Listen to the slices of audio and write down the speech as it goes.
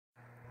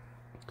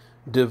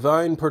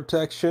Divine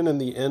protection in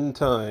the end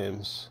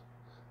times.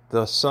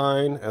 The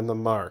sign and the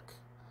mark.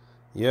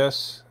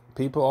 Yes,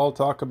 people all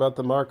talk about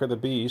the mark of the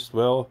beast.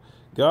 Well,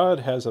 God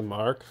has a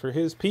mark for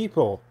his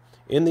people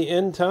in the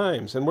end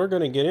times, and we're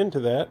going to get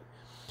into that.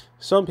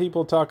 Some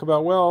people talk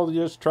about, well,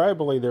 just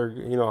tribally, they're,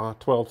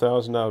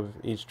 12,000 out of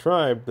each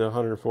tribe, the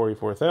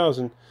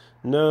 144,000.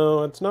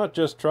 No, it's not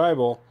just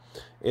tribal.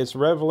 It's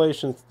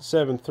Revelation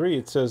 7:3.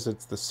 It says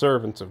it's the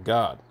servants of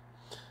God.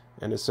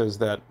 And it says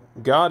that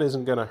God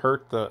isn't going to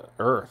hurt the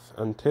earth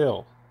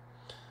until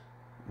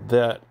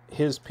that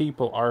his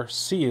people are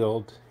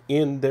sealed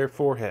in their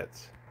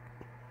foreheads.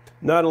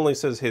 Not only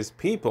says his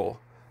people,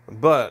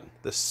 but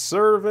the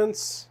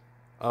servants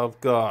of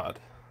God.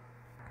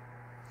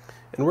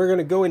 And we're going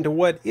to go into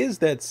what is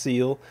that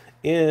seal,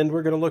 and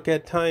we're going to look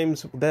at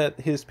times that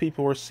his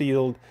people were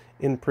sealed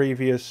in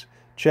previous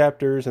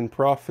chapters and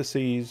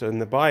prophecies in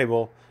the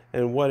Bible,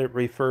 and what it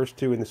refers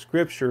to in the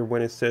scripture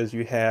when it says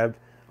you have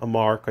a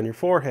mark on your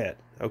forehead.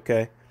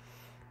 Okay?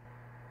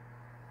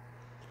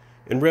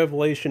 In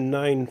Revelation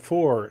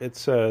 9:4, it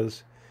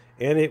says,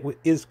 and it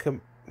is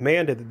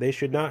commanded that they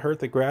should not hurt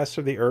the grass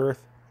of the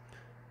earth,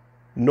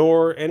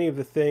 nor any of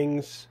the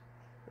things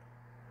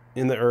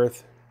in the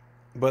earth,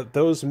 but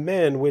those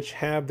men which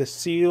have the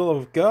seal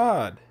of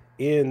God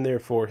in their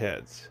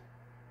foreheads.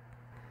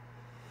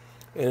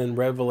 And in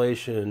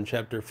Revelation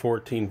chapter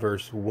 14,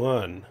 verse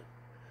 1,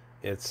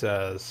 it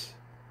says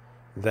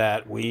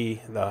that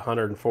we, the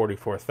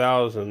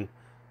 144,000,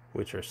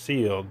 which are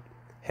sealed,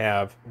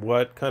 have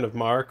what kind of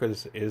mark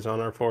is on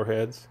our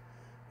foreheads?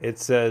 It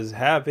says,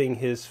 having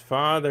his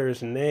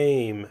Father's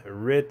name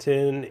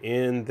written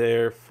in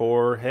their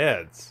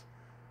foreheads.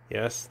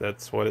 Yes,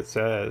 that's what it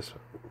says.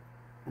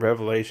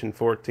 Revelation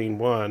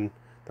 14:1,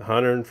 the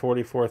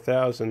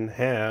 144,000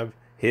 have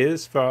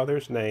his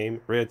Father's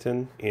name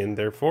written in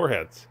their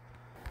foreheads.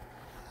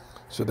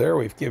 So there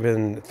we've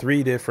given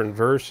 3 different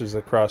verses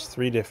across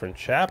 3 different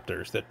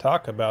chapters that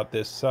talk about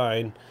this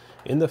sign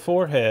in the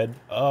forehead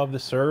of the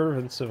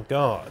servants of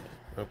God.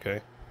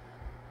 Okay?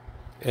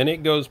 And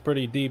it goes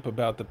pretty deep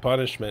about the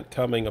punishment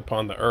coming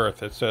upon the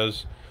earth. It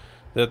says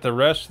that the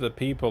rest of the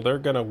people, they're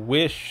going to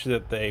wish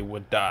that they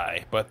would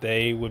die, but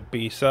they would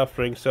be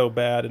suffering so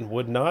bad and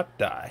would not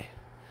die.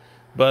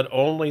 But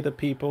only the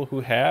people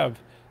who have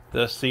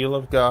the seal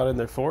of God in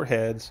their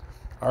foreheads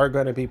are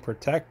going to be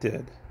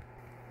protected.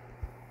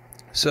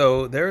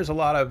 So there's a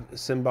lot of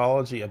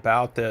symbology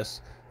about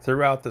this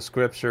throughout the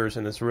scriptures,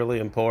 and it's really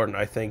important,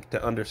 I think,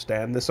 to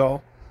understand this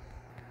all.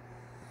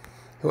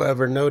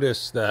 However,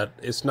 notice that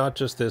it's not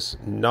just this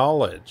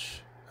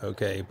knowledge,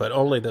 okay, but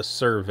only the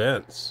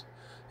servants.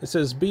 It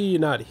says, be ye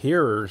not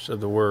hearers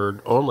of the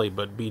word only,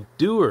 but be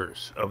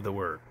doers of the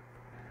word.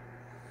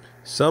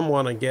 Some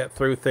want to get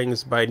through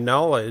things by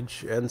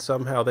knowledge, and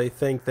somehow they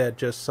think that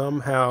just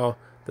somehow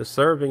the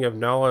serving of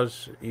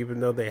knowledge, even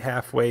though they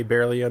halfway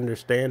barely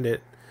understand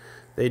it,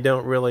 they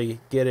don't really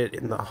get it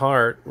in the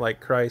heart, like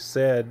Christ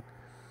said,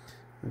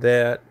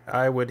 that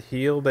I would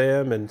heal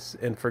them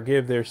and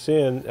forgive their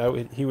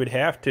sin. He would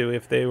have to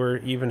if they were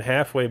even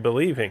halfway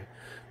believing.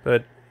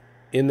 But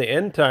in the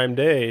end time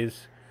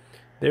days,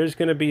 there's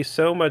going to be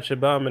so much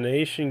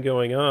abomination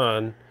going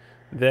on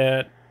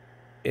that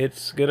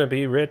it's going to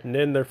be written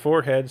in their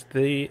foreheads,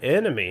 the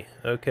enemy,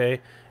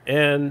 okay?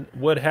 And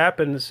what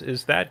happens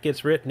is that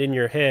gets written in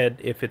your head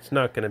if it's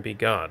not going to be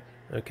God,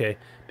 okay?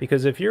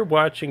 Because if you're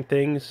watching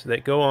things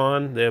that go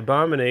on, the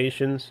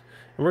abominations,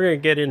 and we're going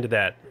to get into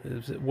that.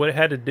 What it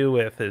had to do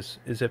with is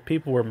if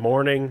people were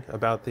mourning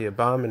about the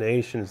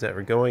abominations that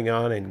were going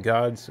on in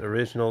God's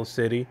original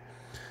city,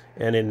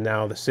 and in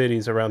now the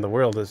cities around the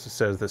world, as it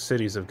says, the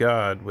cities of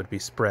God would be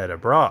spread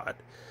abroad.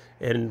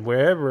 And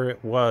wherever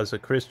it was a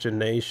Christian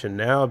nation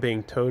now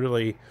being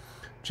totally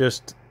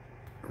just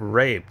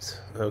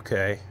raped,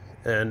 okay,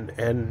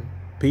 and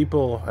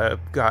people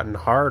have gotten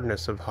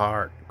hardness of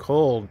heart,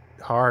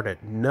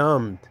 cold-hearted,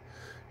 numbed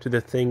to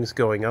the things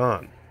going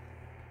on.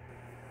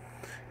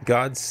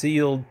 God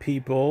sealed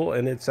people,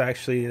 and it's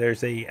actually,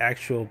 there's a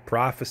actual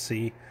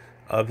prophecy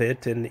of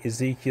it in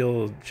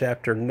Ezekiel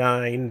chapter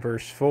 9,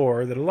 verse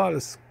 4, that a lot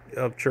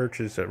of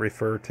churches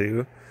refer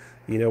to.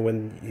 You know,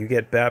 when you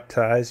get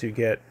baptized, you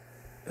get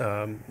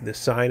the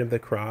sign of the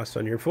cross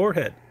on your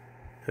forehead,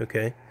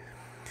 okay?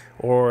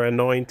 Or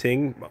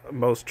anointing,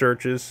 most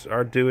churches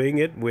are doing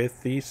it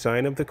with the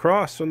sign of the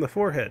cross on the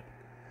forehead.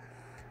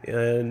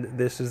 And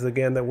this is,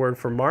 again, the word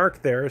for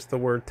mark there. It's the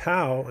word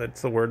tau.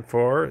 It's the word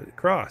for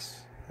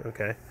cross,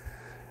 okay?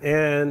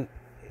 And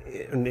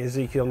in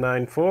Ezekiel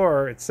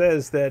 9:4, it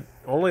says that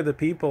only the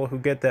people who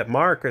get that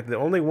mark, or the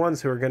only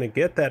ones who are going to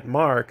get that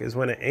mark, is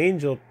when an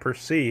angel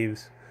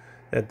perceives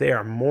that they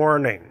are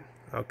mourning,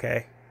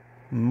 okay?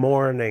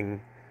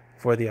 Mourning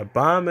for the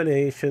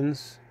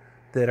abominations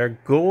that are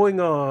going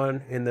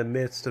on in the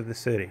midst of the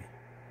city,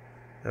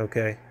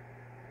 okay?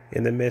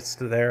 In the midst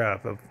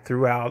thereof,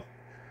 throughout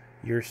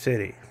your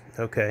city,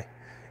 okay?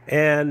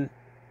 And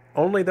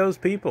only those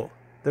people.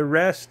 The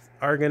rest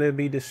are going to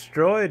be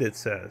destroyed, it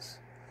says.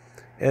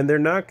 And they're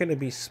not going to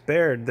be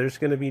spared. There's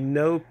going to be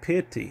no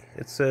pity.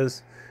 It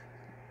says,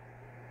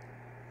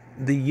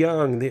 the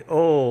young, the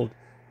old,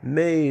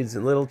 maids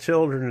and little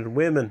children and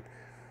women,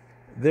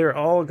 they're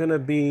all going to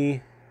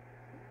be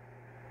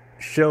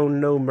shown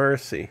no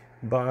mercy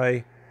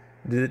by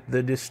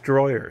the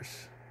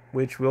destroyers,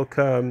 which will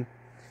come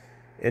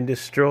and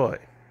destroy.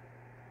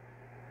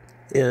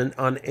 And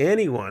on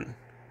anyone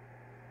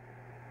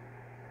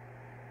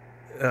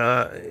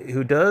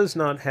who does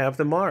not have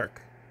the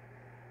mark.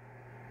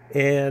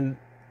 And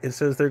it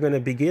says they're going to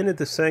begin at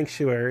the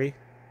sanctuary,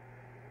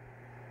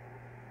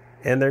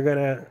 and they're going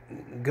to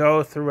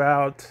go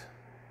throughout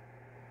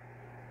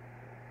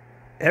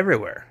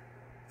everywhere,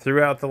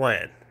 throughout the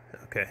land.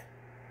 Okay.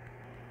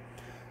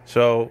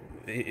 So,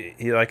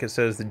 like it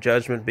says, the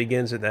judgment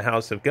begins at the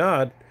house of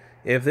God.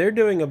 If they're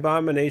doing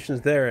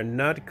abominations there and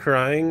not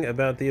crying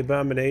about the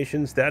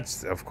abominations,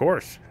 that's, of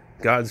course,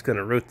 God's going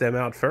to root them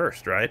out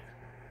first, right?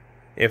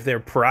 If they're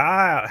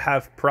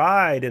have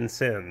pride in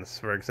sins,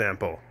 for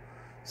example,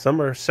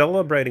 some are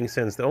celebrating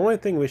sins. The only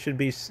thing we should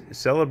be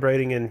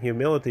celebrating in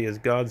humility is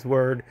God's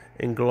word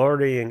and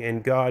glorying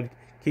in God,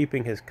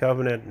 keeping his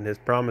covenant and his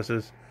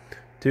promises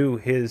to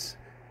his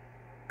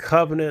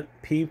covenant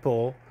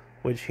people,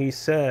 which he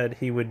said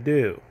he would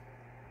do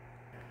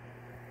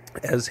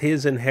as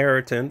his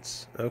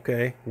inheritance.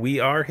 Okay, we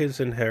are his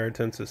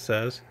inheritance, it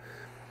says.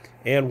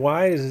 And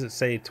why does it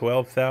say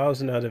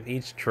 12,000 out of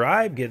each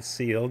tribe get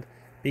sealed?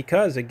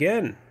 Because,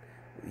 again,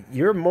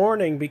 you're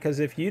mourning because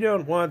if you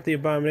don't want the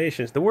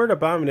abominations, the word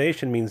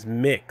abomination means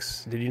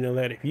mix. Did you know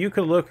that? If you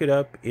could look it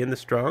up in the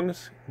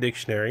Strong's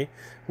Dictionary,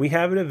 we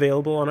have it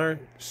available on our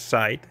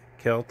site,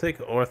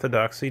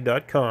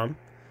 CelticOrthodoxy.com.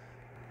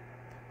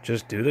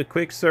 Just do the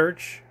quick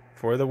search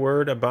for the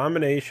word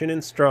abomination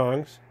in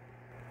Strong's.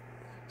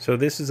 So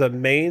this is a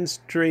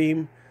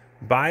mainstream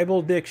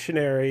Bible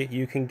dictionary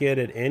you can get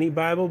at any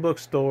Bible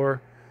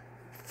bookstore,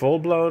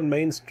 full-blown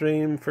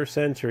mainstream for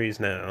centuries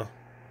now.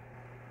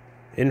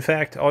 In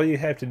fact, all you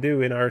have to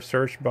do in our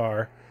search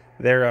bar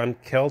there on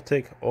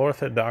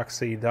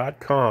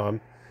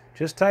CelticOrthodoxy.com,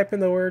 just type in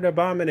the word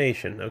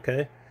abomination,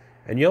 okay?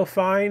 And you'll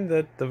find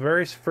that the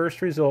very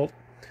first result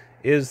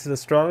is the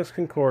Strong's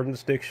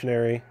Concordance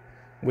Dictionary,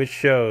 which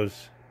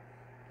shows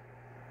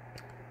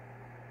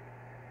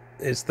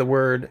it's the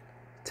word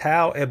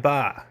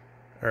tau-eba,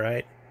 all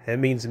right? It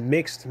means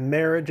mixed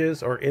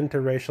marriages or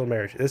interracial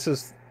marriage.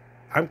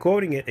 I'm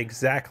quoting it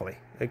exactly,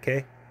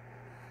 okay?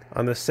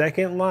 On the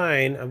second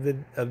line of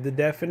the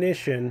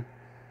definition,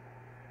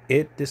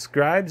 it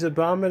describes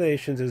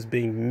abominations as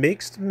being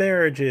mixed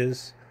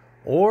marriages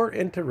or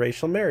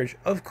interracial marriage.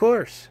 Of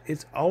course,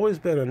 it's always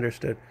been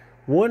understood.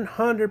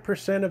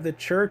 100% of the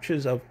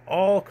churches of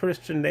all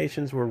Christian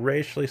nations were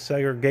racially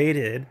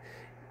segregated,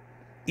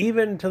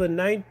 even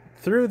to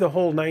through the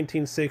whole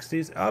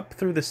 1960s, up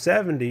through the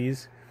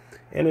 70s,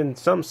 and in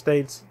some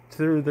states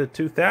through the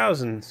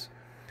 2000s.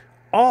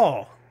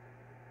 All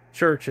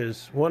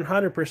churches,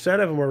 100%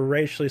 of them were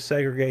racially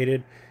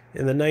segregated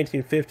in the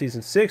 1950s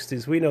and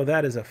 60s. We know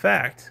that as a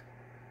fact.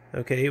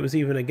 Okay, it was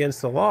even against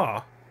the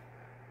law.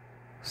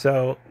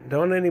 So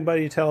don't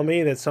anybody tell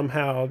me that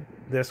somehow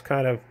this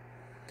kind of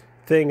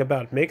thing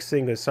about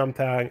mixing is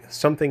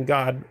something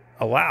God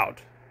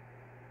allowed.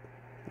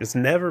 It's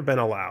never been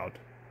allowed.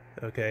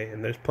 Okay,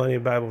 and there's plenty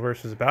of Bible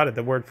verses about it.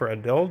 The word for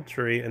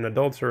adultery and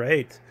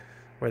adulterate,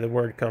 where the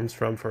word comes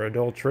from for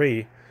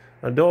adultery,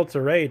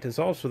 adulterate is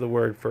also the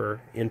word for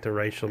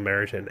interracial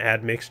marriage, and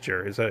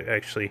admixture is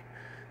actually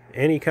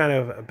any kind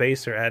of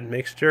base or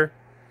admixture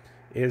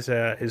is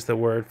the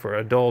word for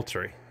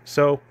adultery.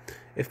 So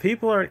if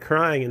people aren't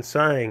crying and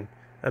sighing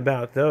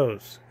about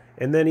those,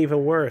 and then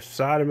even worse,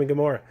 Sodom and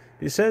Gomorrah,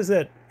 it says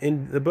that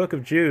in the book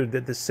of Jude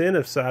that the sin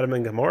of Sodom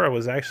and Gomorrah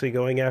was actually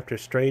going after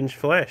strange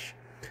flesh,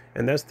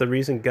 and that's the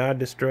reason God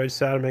destroyed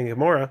Sodom and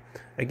Gomorrah.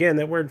 Again,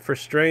 that word for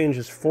strange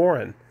is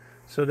foreign.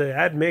 So the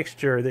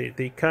admixture,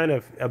 the kind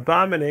of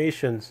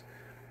abominations,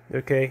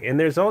 okay, and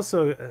there's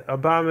also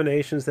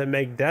abominations that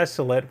make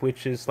desolate,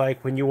 which is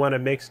like when you want to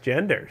mix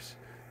genders.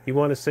 You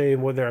want to say,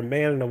 well, they're a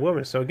man and a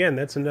woman. So again,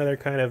 that's another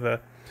kind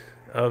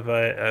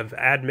of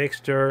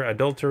admixture,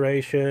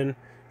 adulteration,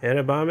 and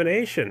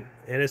abomination.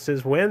 And it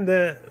says,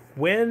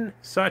 when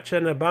such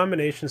an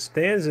abomination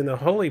stands in the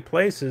holy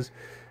places,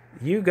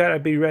 you got to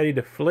be ready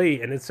to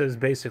flee. And it says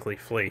basically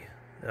flee,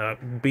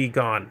 be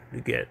gone,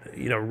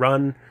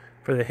 run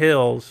for the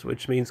hills,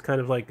 which means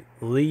kind of like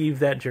leave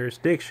that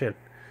jurisdiction.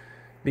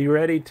 Be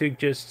ready to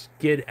just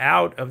get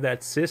out of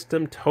that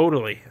system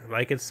totally.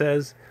 Like it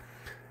says,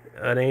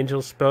 an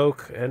angel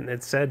spoke and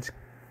it said,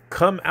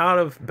 "Come out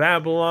of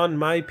Babylon,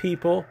 my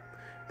people,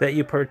 that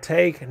you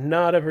partake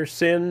not of her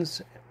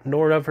sins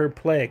nor of her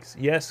plagues."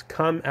 Yes,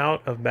 come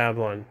out of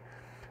Babylon.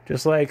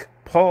 Just like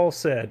Paul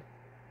said,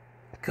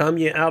 "Come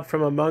ye out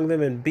from among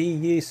them and be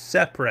ye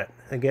separate."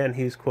 Again,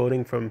 he's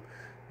quoting from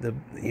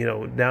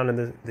down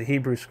in the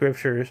Hebrew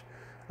scriptures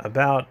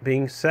about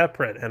being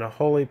separate and a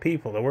holy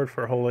people. The word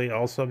for holy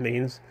also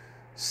means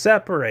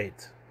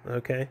separate.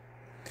 Okay,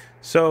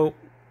 so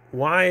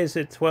why is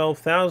it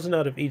 12,000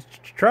 out of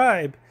each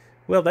tribe?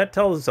 Well, that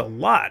tells us a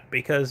lot,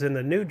 because in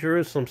the New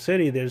Jerusalem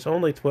city there's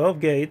only 12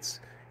 gates,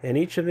 and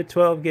each of the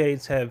 12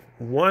 gates have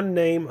one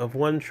name of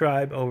one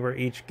tribe over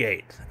each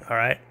gate. All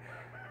right?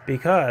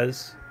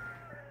 Because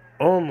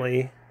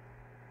only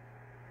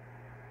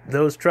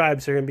those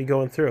tribes are going to be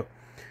going through.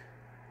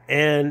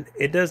 And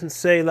it doesn't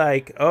say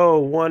like, oh,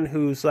 one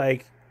who's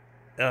like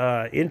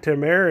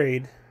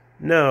intermarried.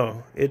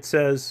 No, it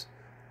says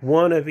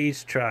one of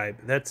each tribe.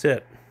 That's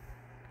it.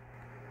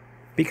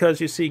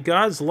 Because you see,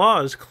 God's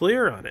law is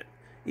clear on it.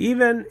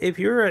 Even if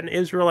you're an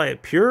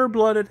Israelite,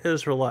 pure-blooded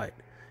Israelite,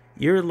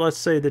 you're, let's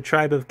say, the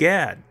tribe of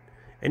Gad,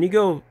 and you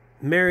go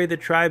marry the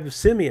tribe of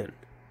Simeon,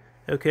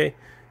 okay?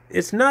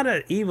 It's not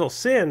an evil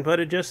sin, but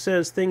it just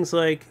says things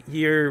like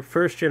your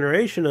first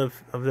generation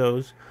of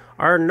those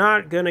are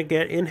not going to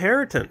get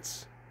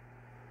inheritance.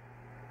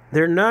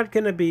 They're not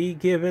going to be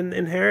given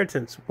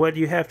inheritance. What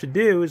you have to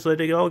do is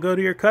let it all go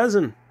to your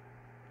cousin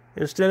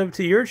instead of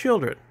to your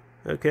children.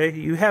 Okay,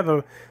 you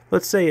have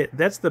let's say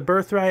that's the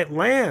birthright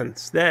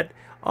lands that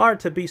are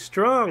to be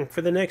strong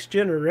for the next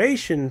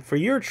generation, for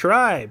your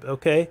tribe,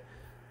 okay?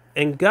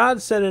 And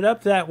God set it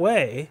up that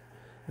way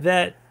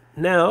that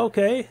now,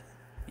 okay,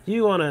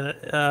 you want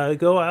to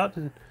go out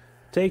and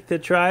take the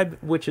tribe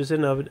which is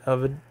in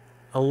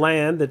a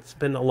land that's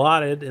been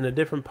allotted in a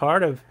different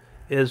part of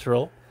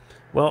Israel.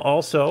 Well,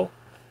 also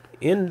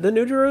in the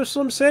New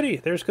Jerusalem city,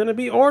 there's going to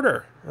be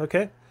order,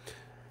 okay?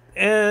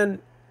 And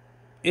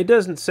it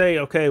doesn't say,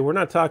 okay, we're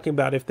not talking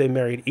about if they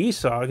married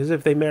Esau, because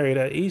if they married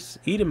a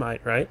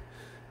Edomite, right,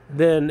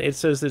 then it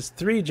says it's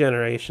 3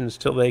 generations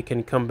till they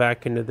can come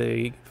back into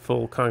the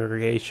full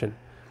congregation.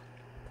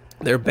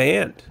 They're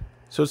banned.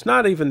 So it's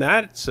not even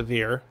that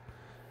severe,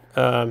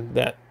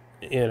 that,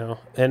 you know,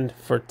 and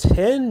for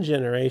 10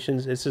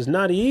 generations, it says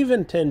not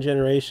even 10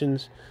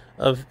 generations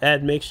of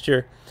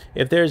admixture.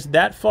 If there's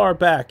that far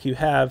back, you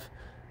have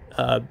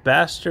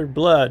bastard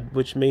blood,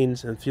 which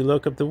means, if you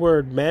look up the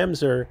word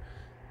mamzer,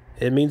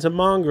 it means a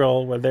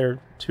mongrel, where they're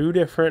 2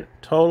 different,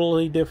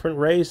 totally different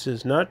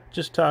races, not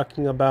just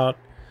talking about,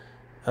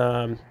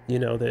 you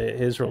know, the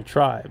Israel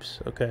tribes,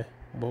 okay?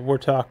 But we're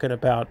talking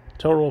about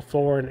total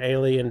foreign,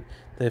 alien,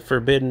 the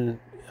forbidden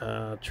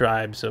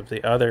tribes of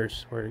the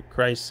others, where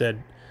Christ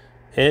said,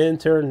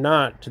 enter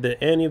not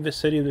to any of the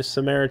city of the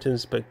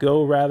Samaritans, but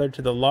go rather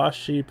to the lost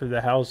sheep of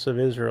the house of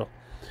Israel.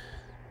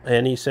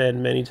 And he said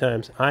many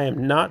times, I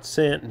am not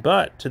sent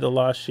but to the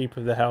lost sheep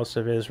of the house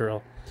of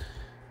Israel.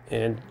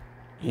 And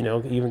you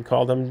know, even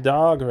call them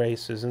dog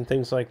races and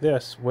things like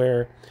this,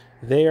 where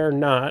they are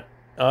not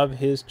of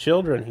his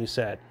children, he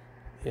said.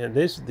 And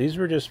these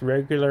were just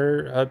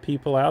regular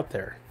people out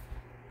there.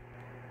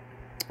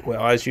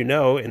 Well, as you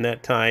know, in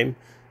that time,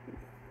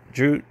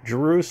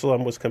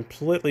 Jerusalem was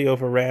completely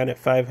overran at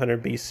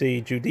 500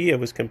 BC. Judea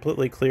was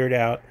completely cleared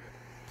out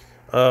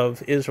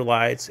of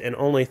Israelites, and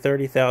only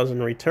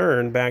 30,000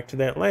 returned back to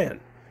that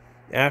land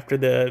after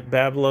the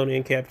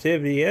Babylonian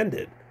captivity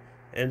ended.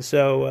 And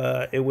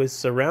so it was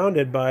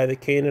surrounded by the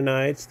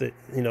Canaanites, the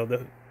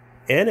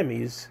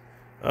enemies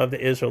of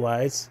the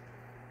Israelites,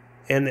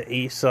 and the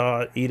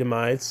Esau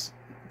Edomites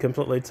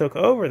completely took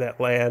over that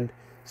land.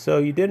 So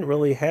you didn't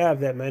really have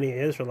that many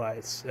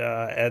Israelites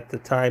at the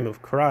time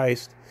of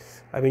Christ.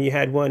 I mean, you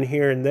had one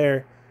here and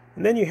there,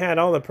 and then you had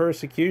all the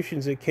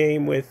persecutions that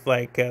came with,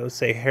 like, let's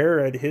say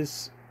Herod,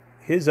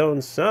 his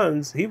own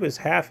sons. He was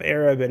half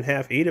Arab and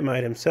half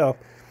Edomite himself.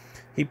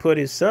 He put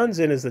his sons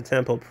in as the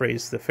temple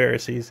priests, the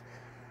Pharisees.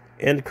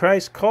 And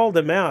Christ called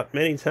them out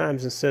many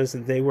times and says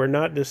that they were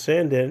not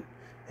descendant.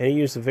 And he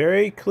used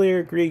very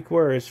clear Greek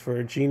words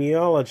for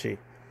genealogy.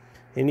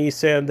 And he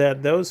said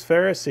that those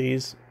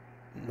Pharisees,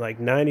 like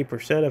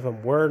 90% of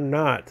them, were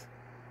not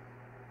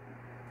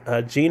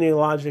a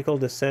genealogical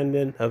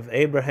descendant of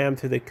Abraham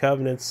through the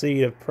covenant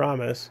seed of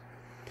promise.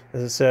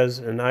 As it says,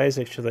 in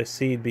Isaac shall thy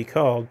seed be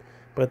called.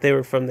 But they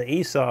were from the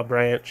Esau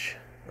branch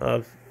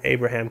of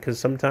Abraham, because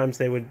sometimes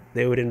they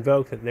would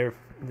invoke that their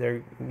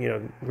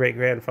great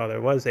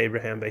grandfather was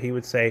Abraham, but he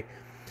would say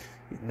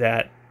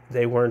that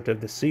they weren't of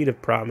the seed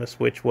of promise,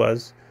 which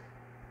was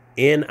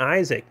in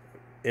Isaac.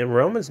 In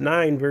Romans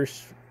 9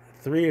 verse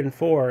 3 and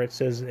 4, it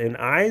says in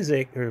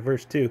Isaac, or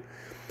verse 2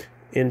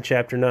 in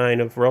chapter 9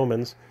 of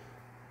Romans,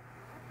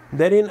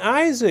 that in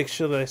Isaac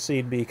shall thy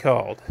seed be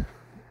called.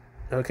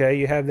 Okay,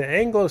 you have the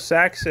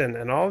Anglo-Saxon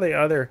and all the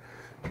other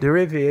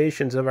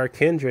derivations of our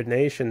kindred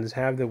nations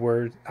have the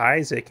word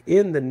Isaac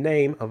in the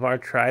name of our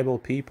tribal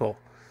people.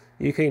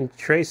 You can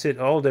trace it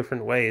all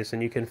different ways,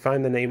 and you can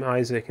find the name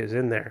Isaac is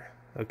in there.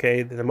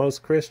 Okay, the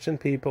most Christian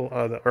people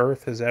the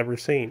earth has ever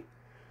seen,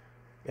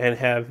 and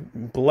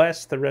have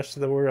blessed the rest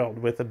of the world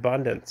with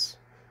abundance.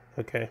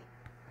 Okay,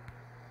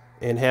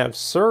 and have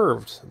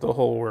served the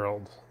whole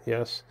world.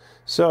 Yes,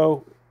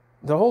 so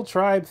the whole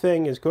tribe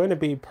thing is going to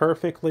be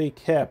perfectly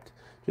kept,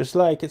 just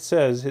like it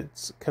says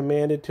it's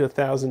commanded to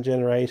 1,000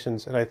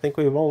 generations. And I think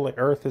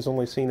Earth has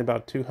only seen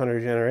about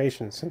 200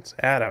 generations since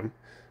Adam.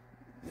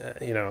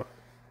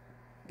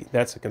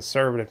 That's a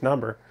conservative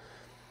number,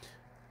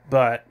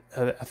 but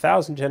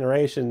 1,000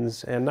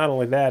 generations. And not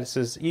only that, it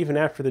says even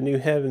after the new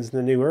heavens and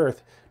the new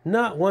earth,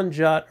 not one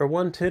jot or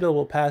one tittle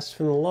will pass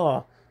from the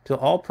law till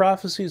all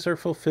prophecies are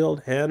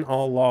fulfilled and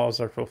all laws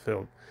are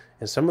fulfilled.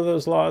 And some of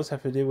those laws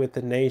have to do with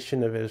the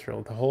nation of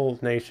Israel, the whole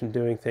nation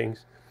doing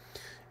things.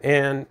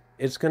 And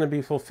it's going to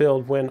be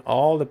fulfilled when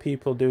all the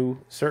people do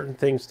certain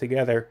things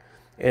together,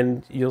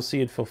 and you'll see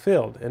it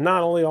fulfilled. And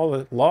not only all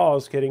the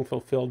laws getting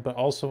fulfilled, but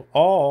also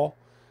all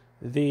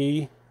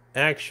the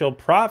actual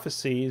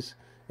prophecies,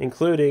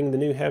 including the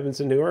new heavens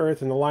and new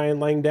earth and the lion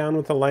laying down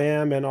with the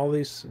lamb and all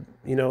these,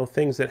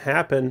 things that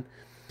happen.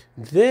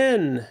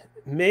 Then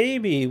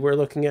maybe we're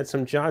looking at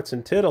some jots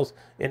and tittles.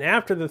 And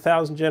after the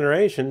 1,000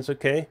 generations,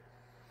 okay,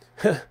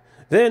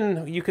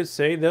 then you could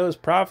say those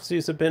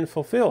prophecies have been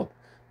fulfilled.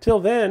 Till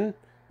then,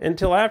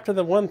 until after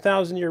the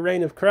 1,000-year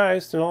reign of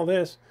Christ and all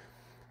this,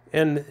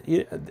 and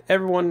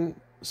everyone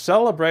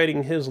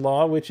celebrating his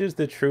law, which is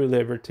the true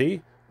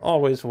liberty,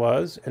 always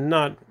was, and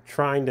not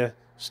trying to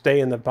stay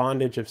in the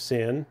bondage of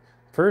sin.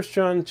 1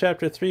 John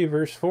chapter 3,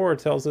 verse 4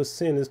 tells us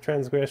sin is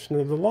transgression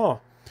of the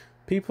law.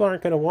 People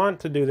aren't going to want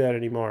to do that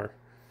anymore.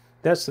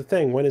 That's the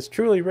thing. When it's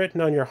truly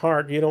written on your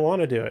heart, you don't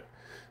want to do it.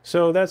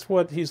 So that's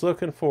what he's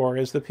looking for,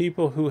 is the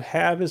people who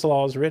have his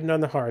laws written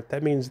on the heart.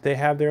 That means they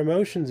have their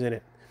emotions in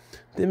it.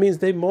 That means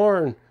they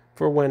mourn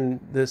for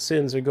when the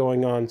sins are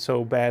going on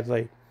so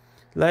badly.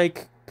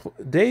 Like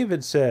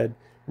David said,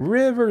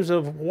 rivers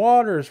of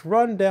waters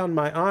run down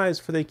my eyes,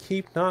 for they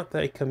keep not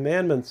thy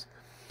commandments.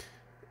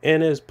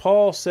 And as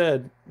Paul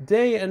said,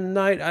 day and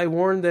night I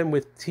warn them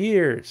with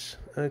tears.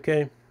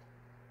 Okay?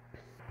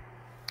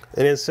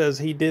 And it says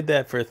he did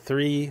that for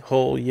 3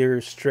 whole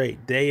years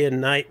straight, day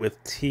and night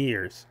with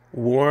tears,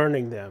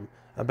 warning them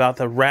about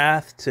the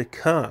wrath to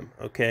come.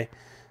 Okay?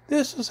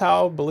 This is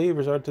how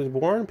believers are to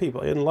warn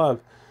people in love.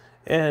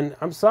 And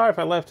I'm sorry if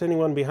I left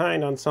anyone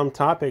behind on some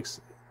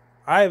topics.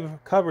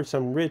 I've covered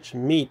some rich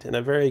meat in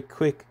a very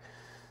quick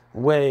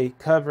way,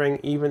 covering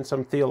even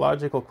some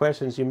theological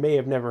questions you may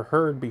have never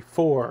heard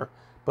before.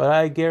 But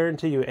I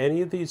guarantee you,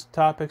 any of these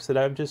topics that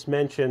I've just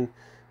mentioned,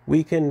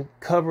 we can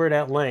cover it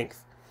at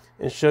length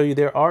and show you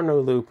there are no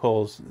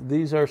loopholes.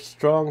 These are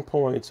strong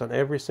points on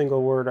every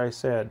single word I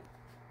said.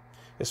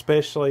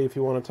 Especially if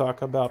you want to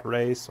talk about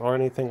race or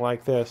anything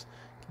like this,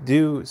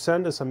 do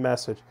send us a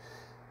message.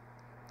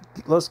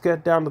 Let's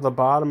get down to the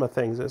bottom of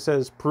things. It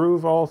says,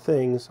 prove all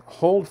things,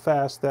 hold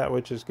fast that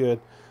which is good.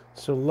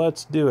 So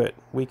let's do it.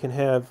 We can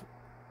have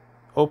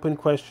open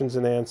questions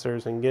and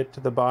answers and get to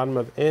the bottom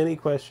of any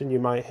question you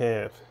might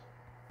have.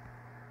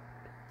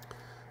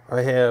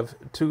 I have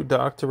 2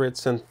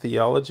 doctorates in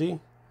theology,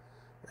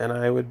 and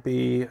I would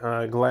be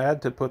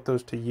glad to put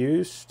those to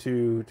use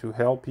to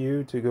help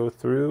you to go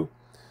through,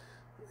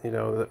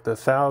 the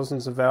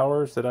thousands of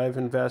hours that I've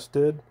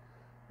invested.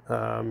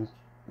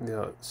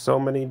 So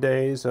many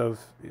days of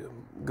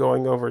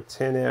going over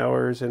 10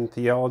 hours in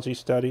theology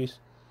studies,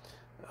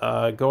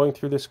 going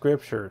through the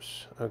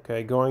scriptures,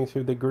 okay, going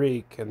through the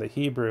Greek and the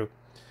Hebrew,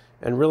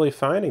 and really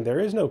finding there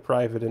is no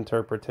private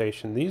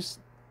interpretation. These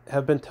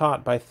have been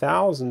taught by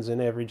thousands in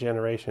every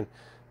generation.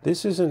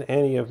 This isn't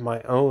any of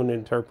my own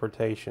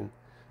interpretation.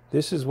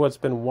 This is what's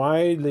been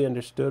widely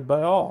understood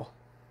by all.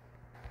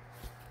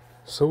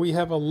 So we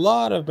have a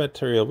lot of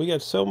material. We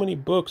got so many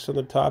books on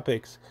the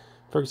topics.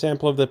 For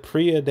example, of the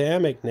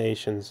pre-Adamic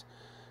nations.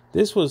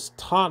 This was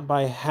taught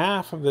by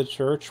half of the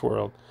church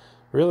world.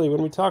 Really,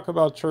 when we talk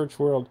about church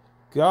world,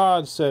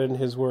 God said in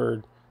his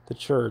word, the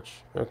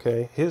church,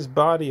 okay, his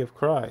body of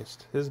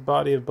Christ, his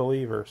body of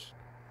believers.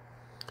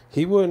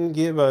 He wouldn't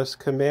give us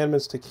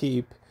commandments to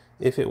keep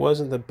if it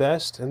wasn't the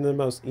best and the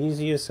most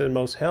easiest and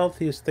most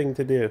healthiest thing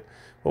to do.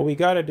 What we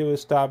got to do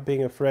is stop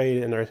being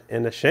afraid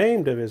and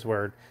ashamed of his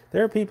word.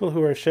 There are people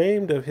who are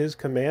ashamed of his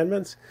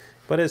commandments,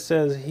 but it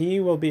says he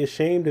will be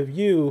ashamed of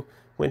you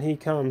when he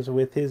comes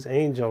with his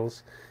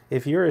angels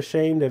if you're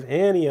ashamed of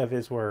any of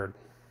his word.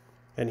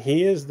 And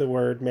he is the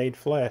word made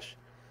flesh.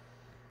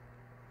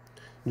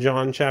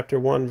 John chapter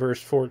 1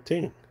 verse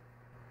 14.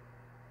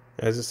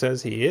 As it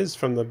says, he is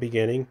from the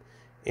beginning,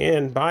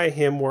 and by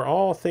him were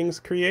all things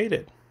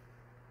created.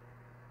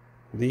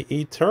 The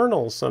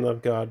eternal Son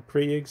of God,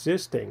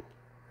 pre-existing.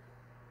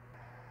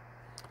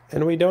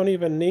 And we don't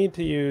even need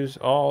to use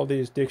all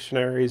these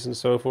dictionaries and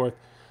so forth.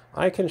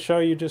 I can show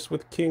you just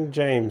with King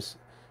James.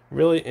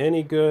 Really,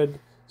 any good,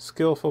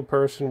 skillful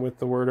person with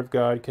the Word of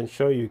God can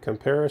show you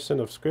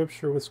comparison of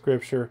Scripture with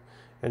Scripture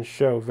and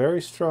show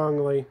very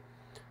strongly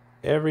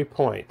every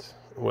point.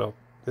 Well,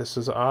 this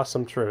is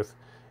awesome truth.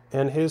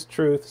 And his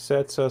truth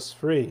sets us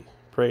free.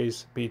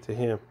 Praise be to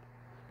him.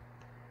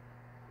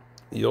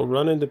 You'll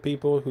run into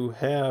people who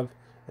have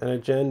an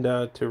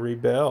agenda to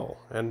rebel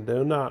and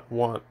do not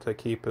want to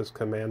keep his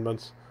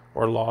commandments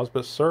or laws,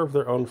 but serve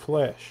their own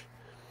flesh.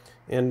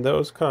 And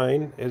those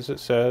kind, as it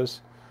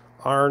says,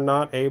 are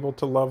not able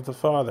to love the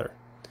Father.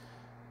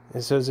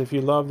 It says, if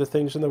you love the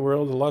things in the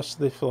world, the lust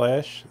of the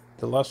flesh,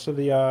 the lust of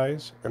the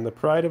eyes, and the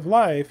pride of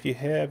life, you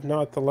have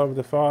not the love of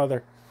the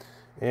Father,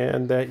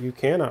 and that you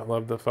cannot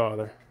love the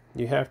Father.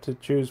 You have to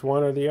choose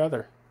one or the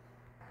other.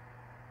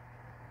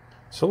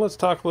 So let's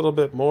talk a little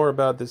bit more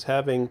about this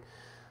having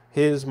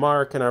his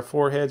mark in our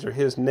foreheads, or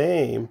his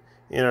name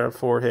in our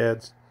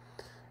foreheads.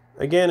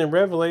 Again, in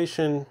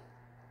Revelation,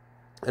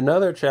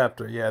 another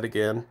chapter yet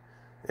again,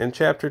 In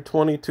chapter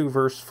 22,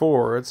 verse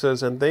 4, it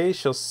says, "And they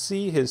shall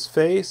see his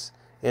face,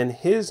 and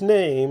his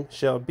name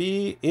shall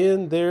be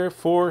in their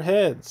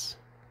foreheads."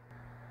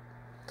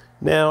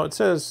 Now, it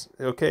says,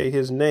 okay,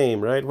 his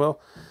name, right? Well,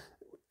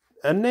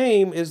 a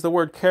name is the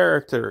word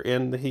character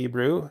in the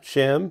Hebrew,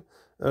 Shem,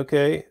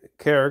 okay?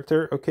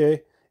 Character,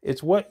 okay?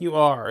 It's what you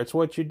are, it's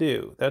what you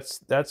do.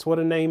 That's what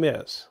a name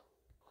is.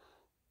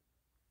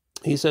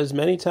 He says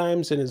many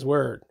times in his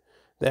word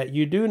that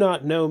you do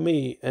not know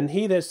me, and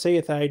he that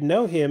saith I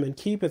know him and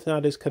keepeth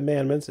not his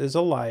commandments is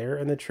a liar,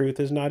 and the truth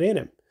is not in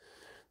him.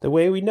 The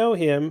way we know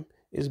him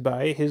is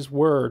by his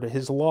word,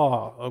 his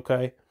law,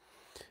 okay?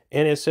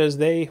 And it says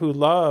they who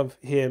love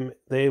him,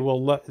 they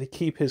will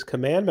keep his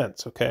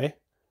commandments, okay?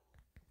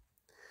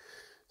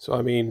 So,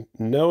 I mean,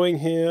 knowing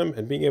him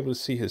and being able to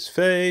see his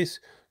face,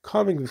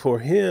 coming before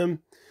him,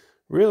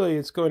 really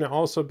it's going to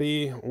also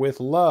be with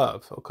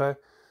love, okay?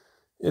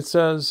 It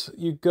says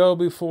you go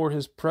before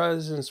his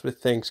presence with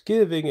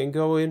thanksgiving and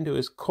go into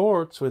his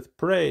courts with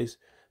praise.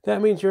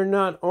 That means you're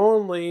not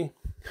only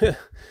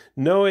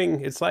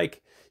knowing, it's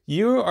like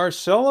you are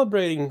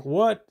celebrating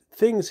what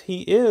things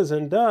he is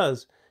and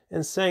does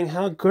and saying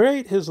how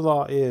great his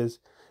law is.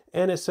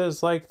 And it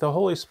says like the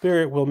Holy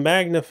Spirit will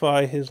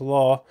magnify his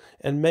law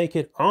and make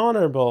it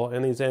honorable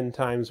in these end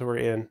times we're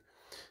in.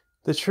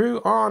 The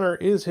true honor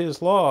is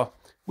his law.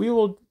 We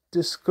will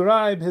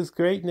describe his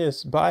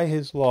greatness by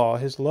his law,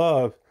 his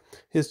love.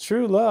 His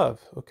true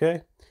love,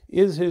 okay,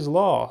 is his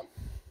law.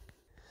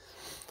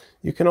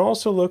 You can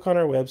also look on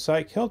our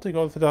website,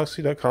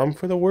 CelticOrthodoxy.com,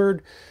 for the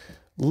word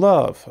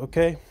love,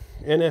 okay?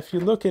 And if you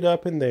look it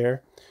up in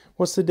there,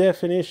 what's the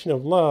definition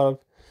of love?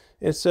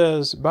 It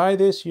says, by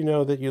this you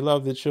know that you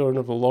love the children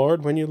of the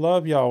Lord, when you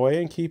love Yahweh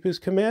and keep his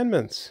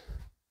commandments,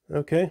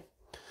 okay?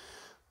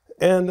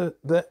 And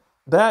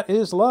that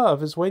is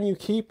love, is when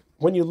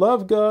you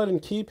love God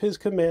and keep his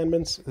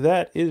commandments,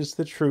 that is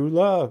the true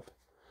love,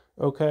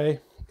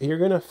 okay? You're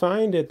going to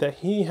find it that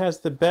he has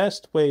the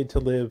best way to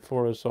live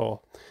for us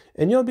all.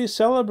 And you'll be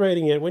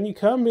celebrating it. When you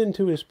come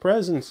into his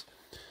presence,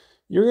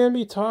 you're going to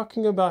be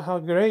talking about how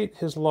great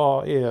his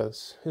law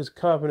is, his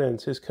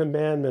covenants, his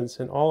commandments,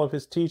 and all of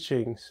his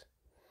teachings,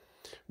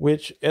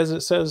 which, as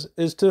it says,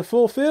 is to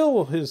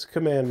fulfill his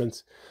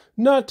commandments,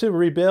 not to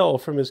rebel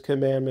from his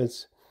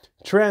commandments,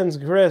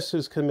 transgress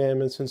his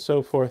commandments, and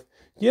so forth.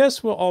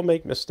 Yes, we'll all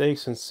make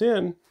mistakes and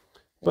sin,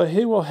 but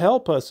he will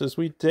help us as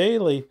we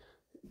daily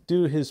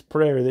do his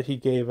prayer that he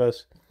gave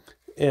us,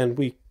 and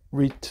we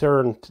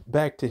return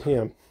back to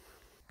him.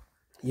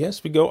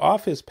 Yes, we go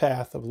off his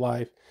path of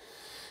life,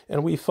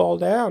 and we fall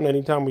down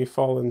anytime we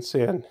fall in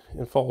sin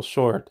and fall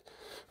short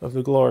of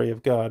the glory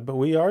of God. But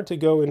we are to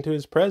go into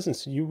his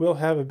presence. You will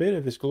have a bit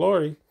of his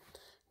glory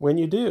when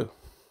you do.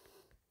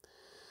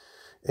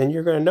 And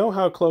you're going to know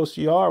how close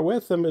you are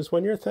with him is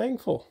when you're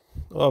thankful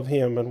of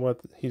him and what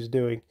he's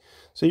doing.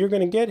 So you're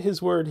going to get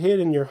his word hid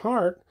in your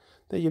heart,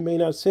 that you may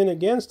not sin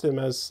against him,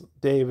 as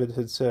David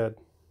had said.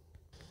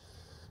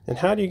 And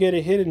how do you get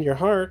it hid in your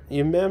heart?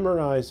 You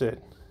memorize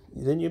it.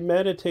 Then you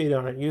meditate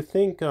on it. You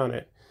think on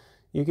it.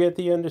 You get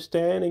the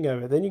understanding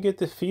of it. Then you get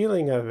the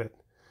feeling of it.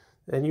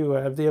 And you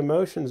have the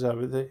emotions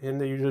of it. And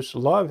you just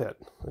love it.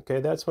 Okay,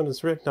 that's when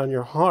it's written on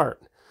your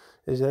heart.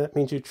 That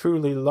means you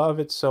truly love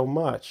it so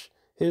much.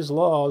 His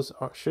laws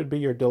should be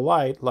your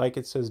delight, like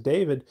it says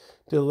David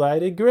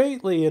delighted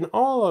greatly in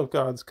all of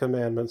God's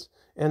commandments,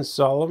 and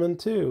Solomon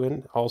too,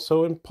 and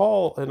also in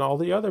Paul and all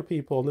the other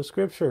people in the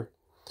scripture.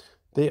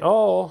 They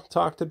all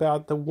talked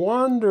about the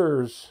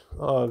wonders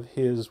of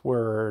his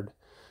word.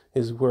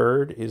 His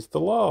word is the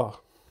law.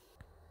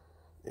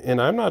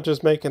 And I'm not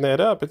just making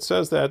that up. It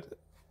says that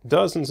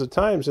dozens of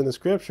times in the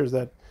scriptures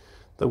that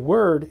the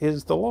word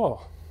is the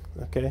law.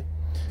 Okay?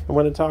 And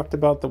when it talked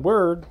about the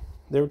word,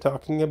 they were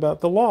talking about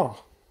the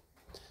law.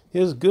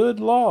 His good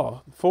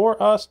law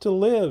for us to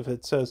live,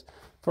 it says,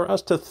 for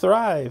us to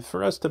thrive,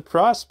 for us to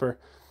prosper.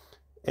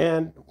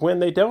 And when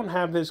they don't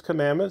have his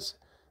commandments,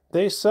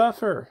 they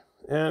suffer.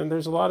 And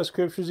there's a lot of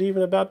scriptures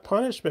even about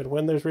punishment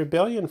when there's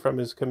rebellion from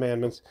his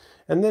commandments.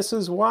 And this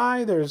is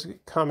why there's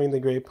coming the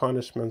great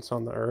punishments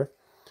on the earth.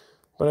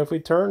 But if we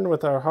turn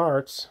with our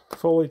hearts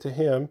fully to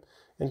him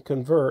and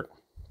convert,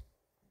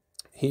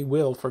 he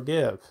will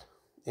forgive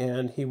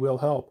and he will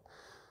help.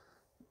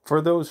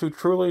 For those who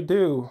truly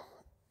do,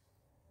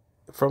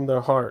 from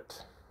their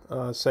heart,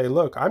 say,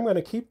 look, I'm going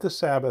to keep the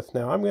Sabbath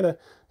now. I'm going to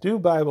do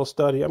Bible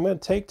study. I'm going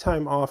to take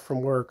time off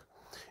from work,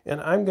 and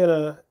I'm going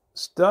to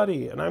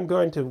study, and I'm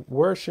going to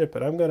worship,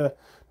 and I'm going to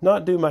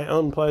not do my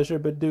own pleasure,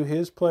 but do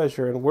his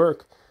pleasure and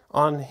work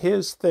on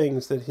his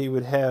things that he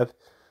would have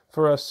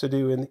for us to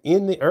do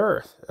in the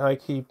earth,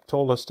 like he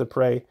told us to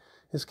pray,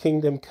 his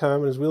kingdom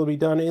come and his will be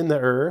done in the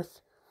earth.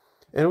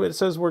 And it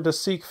says we're to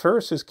seek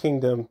first his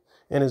kingdom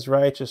and his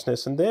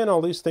righteousness, and then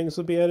all these things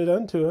will be added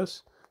unto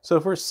us. So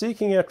if we're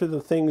seeking after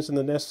the things and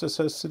the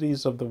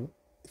necessities of the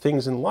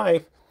things in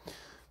life,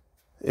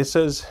 it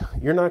says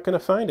you're not going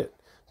to find it.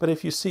 But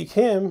if you seek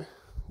him,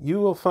 you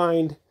will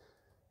find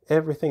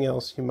everything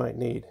else you might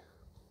need.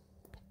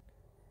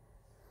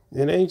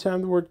 And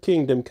anytime the word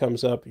kingdom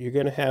comes up, you're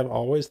going to have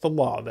always the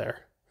law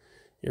there.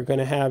 You're going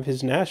to have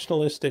his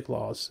nationalistic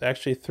laws.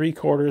 Actually,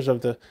 3/4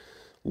 of the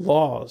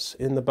laws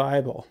in the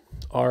Bible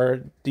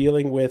are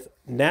dealing with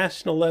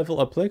national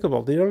level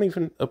applicable. They don't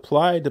even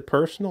apply to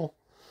personal.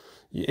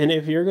 And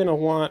if you're going to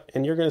want,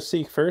 and you're going to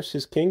seek first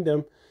his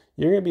kingdom,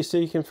 you're going to be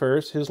seeking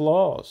first his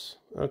laws,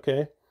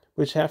 okay,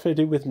 which have to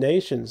do with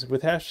nations,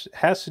 which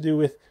has to do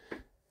with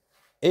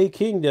a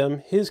kingdom,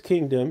 his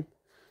kingdom,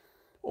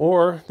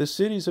 or the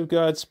cities of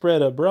God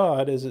spread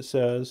abroad, as it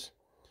says,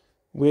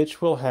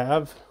 which will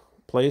have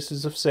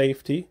places of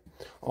safety.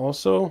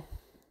 Also,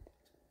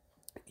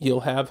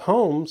 you'll have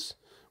homes,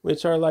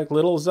 which are like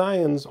little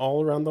Zions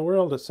all around the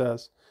world, it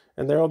says.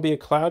 And there will be a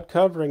cloud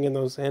covering in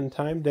those end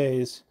time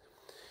days,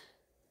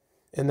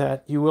 and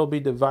that you will be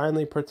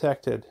divinely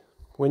protected.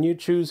 When you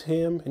choose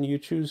him and you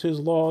choose his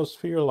laws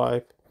for your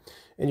life,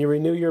 and you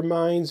renew your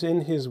minds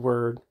in his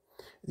word,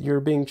 you're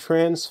being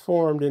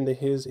transformed into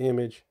his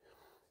image.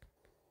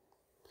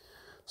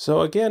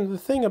 So again, the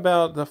thing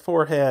about the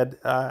forehead,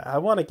 I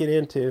want to get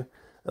into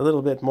a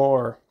little bit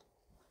more,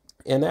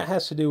 and that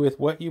has to do with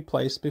what you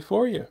place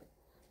before you,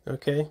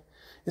 okay?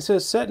 It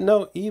says, set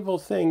no evil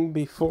thing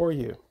before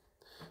you,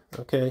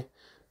 okay?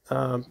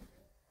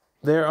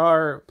 There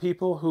are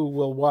people who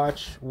will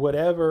watch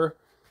whatever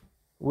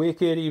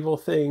wicked, evil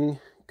thing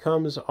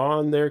comes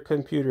on their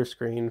computer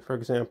screen, for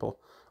example.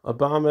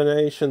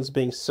 Abominations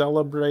being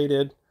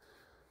celebrated,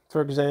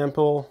 for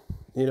example,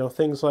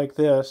 things like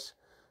this,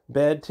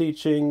 bad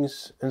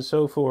teachings and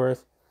so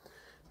forth,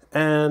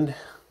 and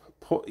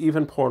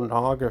even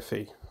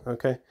pornography,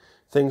 okay?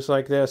 Things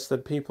like this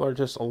that people are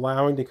just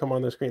allowing to come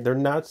on the screen. They're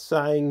not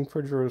sighing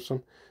for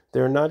Jerusalem.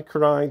 They're not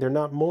crying. They're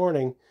not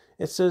mourning.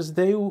 It says,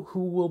 they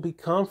who will be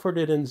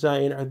comforted in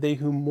Zion are they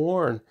who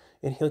mourn,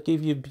 and he'll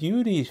give you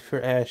beauty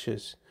for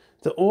ashes,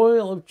 the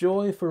oil of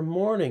joy for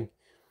mourning.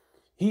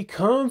 He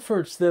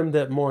comforts them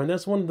that mourn.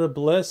 That's one of the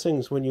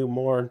blessings when you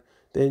mourn.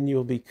 Then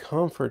you'll be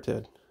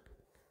comforted.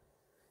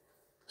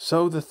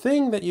 So the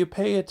thing that you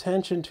pay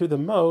attention to the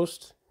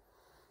most,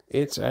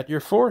 it's at your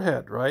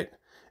forehead, right?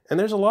 And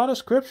there's a lot of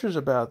scriptures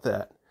about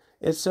that.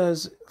 It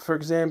says, for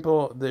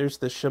example, there's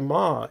the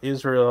Shema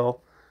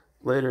Israel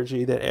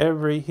liturgy that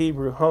every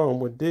Hebrew home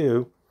would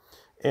do.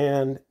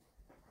 And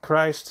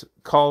Christ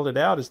called it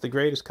out as the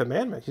greatest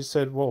commandment. He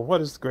said, well,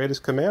 what is the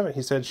greatest commandment?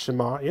 He said,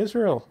 Shema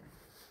Israel.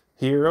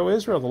 Hear, O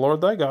Israel, the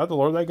Lord thy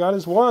God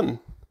is one.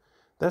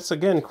 That's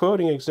again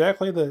quoting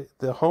exactly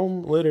the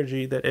home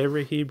liturgy that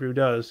every Hebrew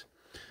does.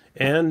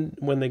 And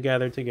when they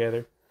gather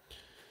together,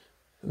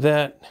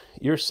 that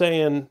you're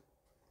saying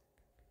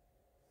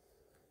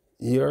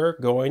you're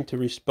going to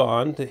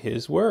respond to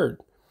his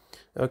word.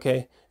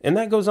 Okay, and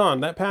that goes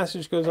on. That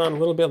passage goes on a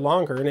little bit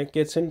longer, and it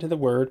gets into the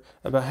word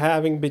about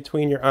having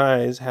between your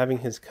eyes, having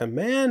his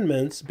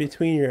commandments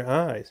between your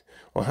eyes.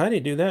 Well, how do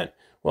you do that?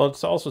 Well,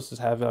 it also says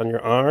have it on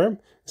your arm.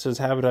 It says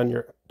have it on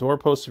your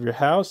doorposts of your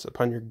house,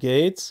 upon your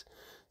gates.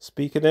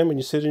 Speak of them when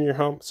you sit in your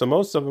home. So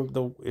most of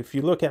them, if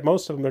you look at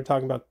most of them, they're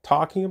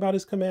talking about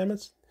his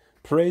commandments,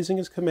 praising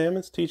his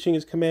commandments, teaching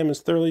his commandments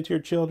thoroughly to your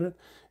children.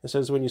 It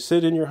says when you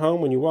sit in your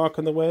home, when you walk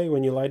on the way,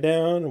 when you lie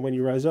down, and when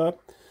you rise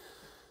up.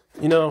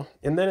 And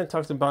then it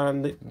talks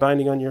about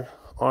binding on your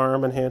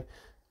arm and hand.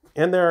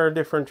 And there are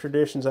different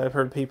traditions I've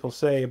heard people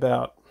say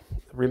about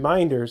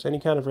reminders, any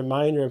kind of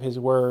reminder of his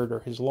word or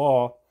his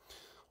law,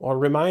 or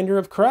reminder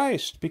of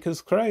Christ,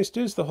 because Christ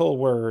is the whole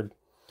word,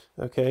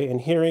 okay,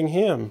 and hearing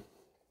him.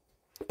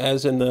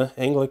 As in the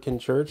Anglican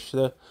Church,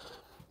 the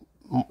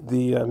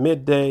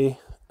midday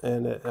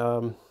and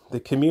the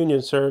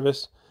communion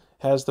service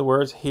has the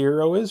words,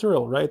 Hear, O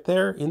Israel, right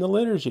there in the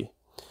liturgy.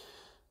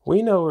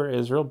 We know where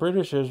Israel,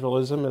 British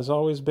Israelism, has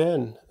always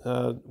been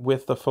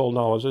with the full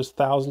knowledge. There's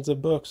thousands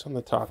of books on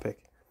the topic.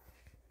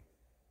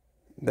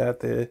 That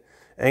the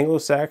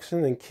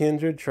Anglo-Saxon and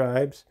kindred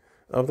tribes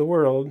of the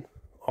world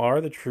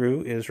are the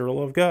true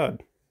Israel of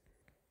God.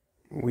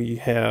 We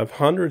have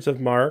hundreds of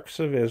marks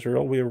of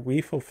Israel.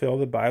 We fulfill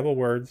the Bible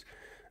words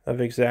of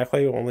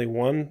exactly only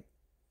one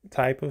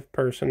type of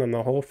person on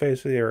the whole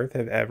face of the earth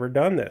have ever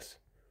done this.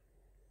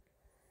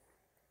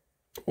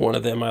 One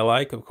of them I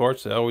like, of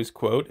course, I always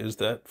quote, is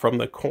that from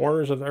the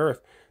corners of the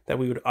earth, that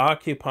we would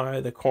occupy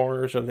the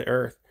corners of the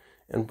earth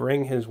and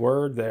bring his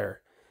word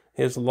there,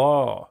 his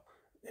law.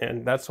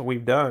 And that's what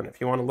we've done. If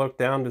you want to look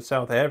down to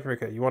South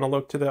Africa, you want to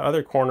look to the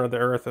other corner of the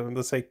earth, and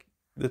let's say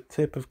the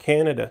tip of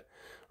Canada,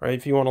 right?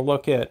 If you want to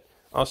look at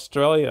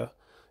Australia,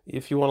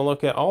 if you want to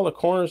look at all the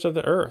corners of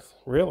the earth,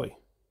 really.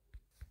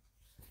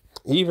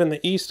 Even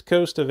the east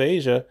coast of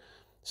Asia,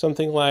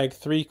 something like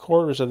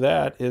 3/4 of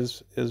that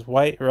is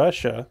white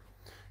Russia,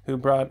 who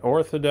brought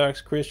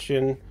Orthodox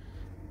Christian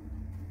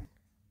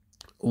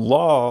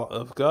law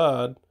of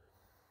God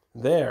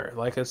there.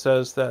 Like it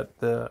says that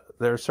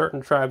there are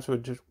certain tribes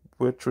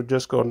which would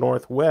just go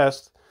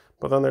northwest,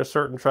 but then there are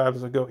certain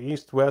tribes that go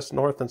east, west,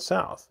 north, and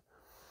south.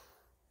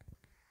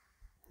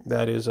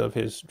 That is of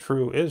his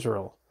true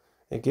Israel.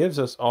 It gives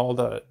us all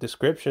the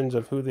descriptions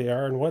of who they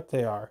are and what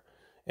they are.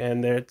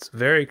 And it's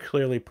very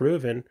clearly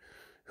proven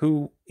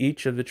who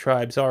each of the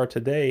tribes are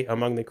today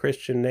among the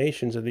Christian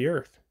nations of the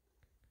earth.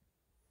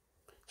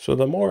 So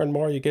the more and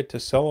more you get to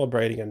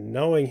celebrating and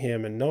knowing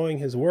him and knowing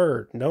his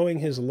word, knowing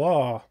his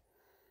law,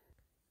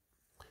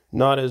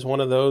 not as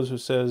one of those who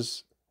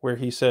says, where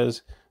he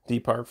says,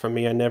 "Depart from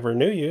me, I never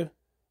knew you,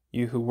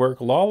 you who work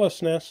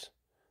lawlessness."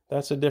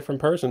 That's a different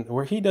person,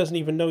 where he doesn't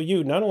even know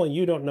you. Not only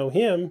you don't know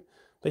him,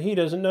 but he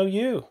doesn't know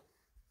you.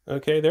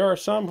 Okay, there are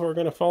some who are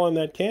going to fall in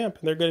that camp,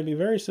 and they're going to be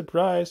very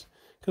surprised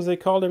because they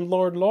called him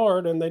Lord,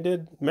 Lord, and they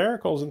did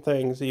miracles and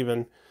things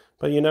even.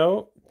 But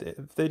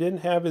if they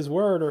didn't have his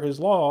word or his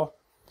law,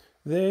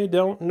 they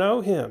don't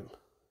know him.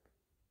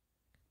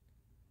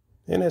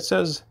 And it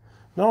says,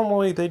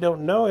 normally they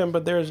don't know him,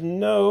 but there's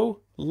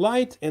no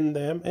light in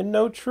them and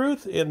no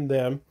truth in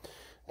them.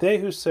 They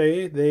who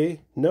say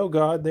they know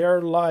God, they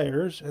are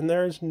liars, and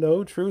there is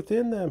no truth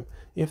in them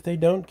if they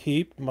don't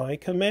keep my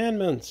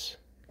commandments.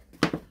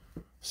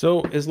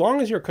 So as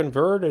long as you're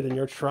converted and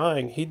you're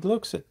trying, he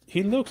looks to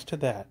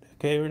that.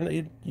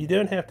 Okay, you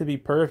don't have to be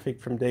perfect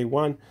from day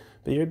one,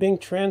 but you're being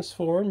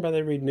transformed by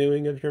the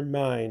renewing of your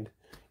mind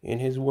in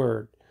his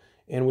word.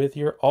 And with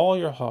all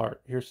your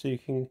heart, you're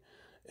seeking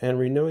and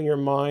renewing your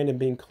mind and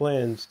being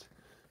cleansed.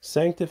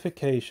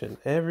 Sanctification.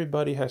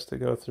 Everybody has to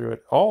go through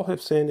it. All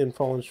have sinned and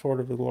fallen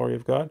short of the glory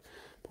of God,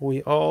 but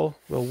we all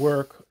will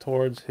work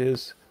towards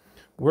his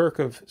work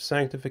of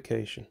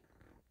sanctification.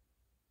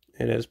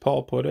 And as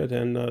Paul put it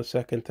in 2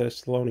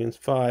 Thessalonians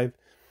 5,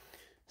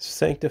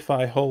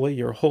 sanctify wholly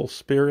your whole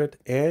spirit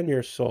and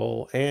your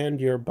soul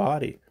and your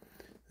body.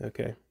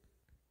 Okay.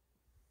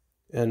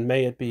 And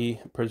may it be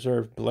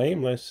preserved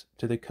blameless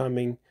to the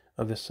coming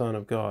of the Son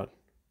of God.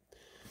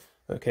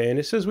 Okay, and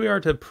it says we are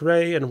to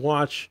pray and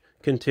watch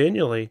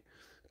continually,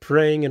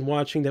 praying and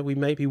watching that we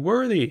may be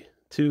worthy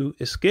to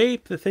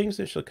escape the things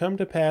that shall come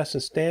to pass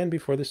and stand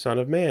before the Son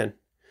of Man.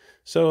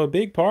 So a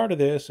big part of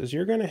this is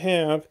you're going to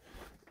have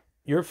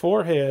your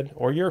forehead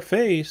or your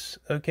face,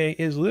 okay,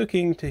 is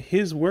looking to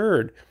his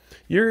word.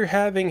 You're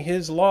having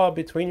his law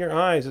between your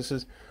eyes. This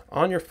is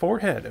on your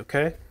forehead,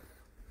 okay?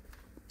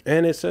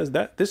 And it says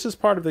that this is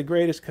part of the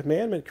greatest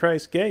commandment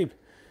Christ gave.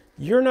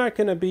 You're not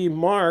going to be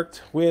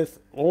marked with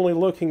only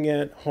looking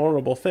at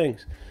horrible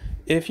things.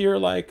 If you're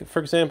like, for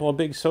example, a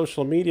big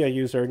social media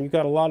user and you've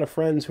got a lot of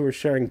friends who are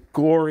sharing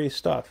gory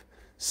stuff,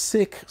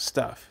 sick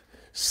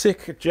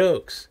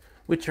jokes,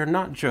 which are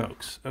not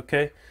jokes,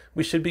 okay?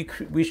 We should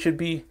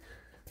be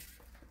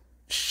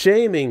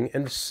shaming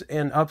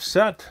and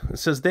upset. It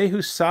says, they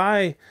who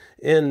sigh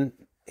in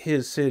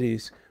his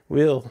cities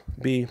will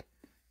be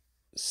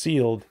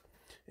sealed,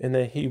 and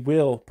that he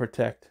will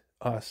protect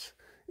us.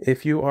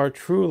 If you are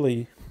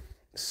truly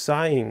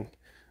sighing,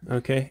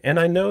 okay? And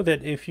I know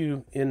that if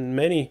you, in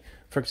many,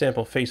 for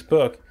example,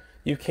 Facebook,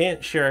 you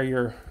can't share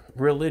your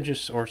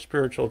religious or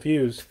spiritual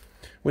views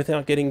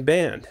without getting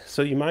banned.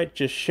 So you might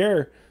just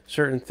share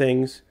certain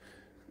things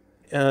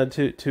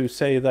to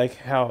say, like,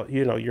 how,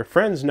 your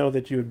friends know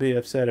that you would be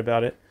upset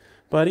about it.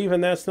 But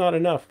even that's not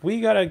enough. We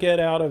got to get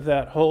out of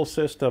that whole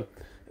system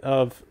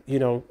of,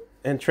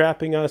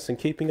 entrapping us and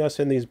keeping us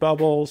in these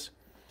bubbles,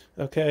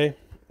 okay?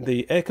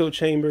 The echo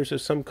chambers,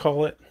 as some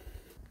call it.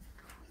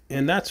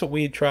 And that's what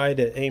we try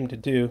to aim to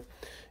do.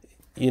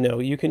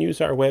 You can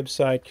use our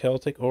website,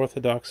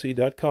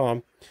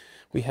 CelticOrthodoxy.com.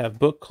 We have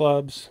book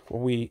clubs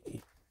where we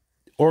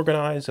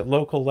organize at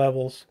local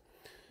levels.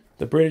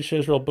 The British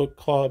Israel Book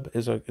Club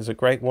is a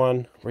great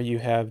one where you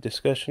have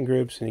discussion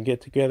groups and you get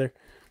together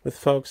with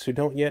folks who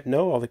don't yet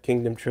know all the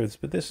kingdom truths.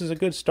 But this is a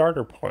good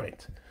starter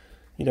point.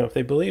 If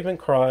they believe in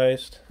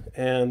Christ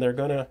and they're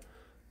going to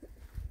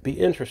be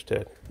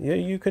interested,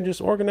 you can just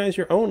organize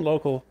your own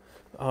local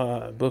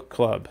book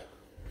club.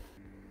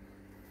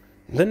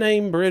 The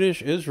name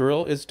British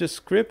Israel is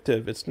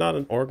descriptive. It's not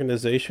an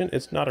organization.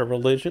 It's not a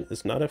religion.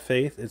 It's not a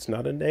faith. It's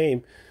not a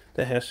name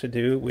that has to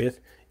do with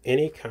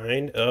any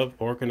kind of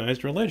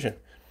organized religion.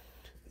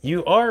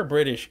 You are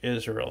British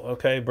Israel,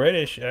 okay?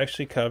 British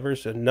actually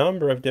covers a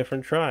number of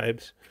different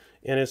tribes.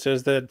 And it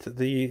says that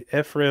the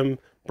Ephraim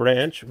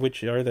branch,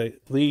 which are the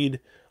lead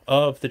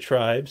of the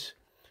tribes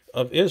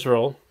of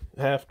Israel,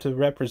 have to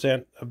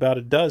represent about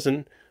a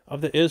dozen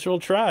of the Israel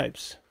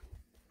tribes.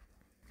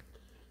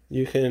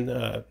 You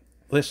can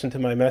listen to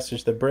my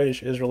message, The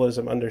British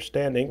Israelism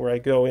Understanding, where I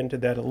go into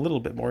that a little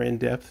bit more in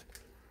depth.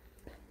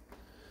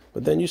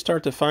 But then you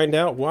start to find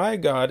out why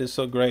God is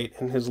so great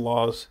in his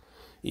laws,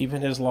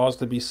 even his laws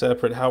to be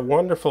separate, how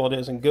wonderful it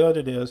is and good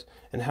it is,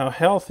 and how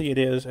healthy it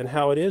is, and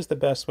how it is the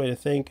best way to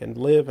think and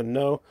live and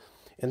know,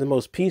 in the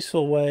most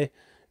peaceful way,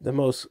 the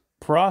most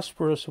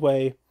prosperous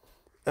way,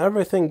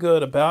 everything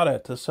good about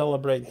it to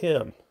celebrate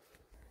him.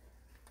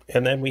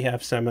 And then we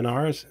have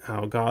seminars,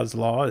 how God's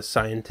law is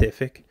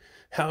scientific,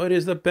 how it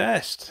is the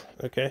best,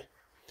 okay?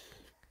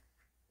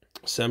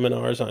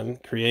 Seminars on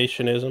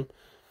creationism.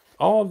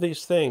 All of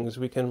these things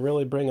we can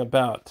really bring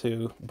about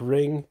to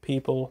bring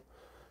people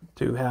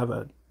to have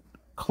a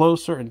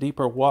closer and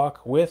deeper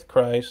walk with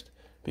Christ,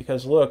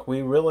 because look,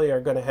 we really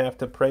are going to have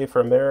to pray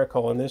for a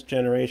miracle in this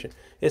generation.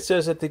 It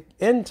says at the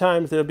end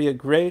times there'll be a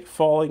great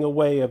falling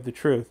away of the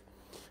truth,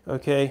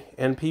 okay?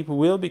 And people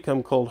will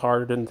become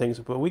cold-hearted and things,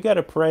 but we got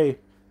to pray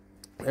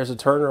there's a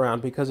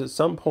turnaround, because at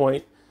some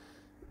point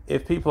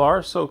if people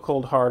are so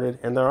cold-hearted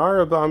and there are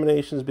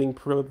abominations being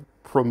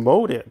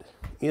promoted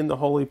in the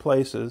holy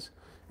places,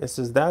 it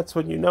says that's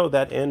when you know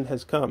that end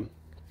has come.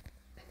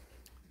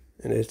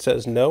 And it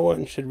says no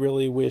one should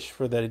really wish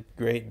for the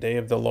great day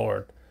of the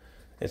Lord.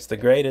 It's the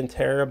great and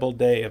terrible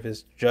day of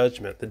his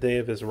judgment, the day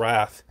of his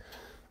wrath.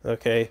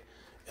 Okay?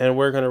 And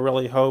we're going to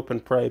really hope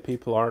and pray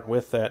people aren't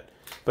with that.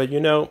 But you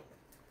know,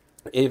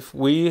 if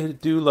we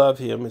do love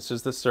him, it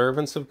says the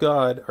servants of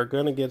God are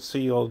going to get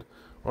sealed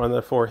on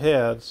their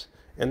foreheads,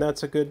 and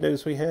that's a good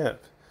news we have.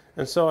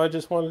 And so I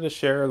just wanted to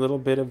share a little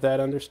bit of that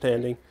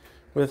understanding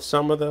with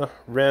some of the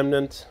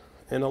remnant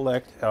and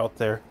elect out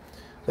there,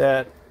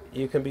 that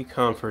you can be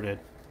comforted.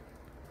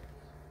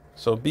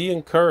 So be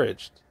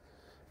encouraged.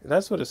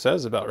 That's what it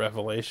says about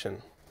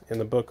Revelation, in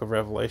the book of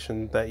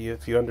Revelation, that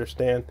if you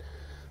understand,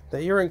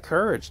 that you're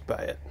encouraged by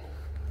it.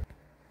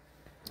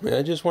 And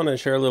I just want to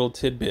share a little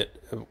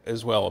tidbit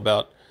as well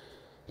about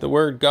the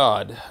word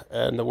God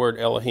and the word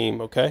Elohim,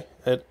 okay?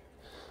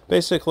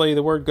 Basically,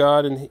 the word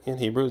God in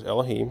Hebrew is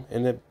Elohim,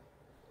 and it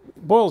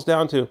boils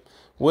down to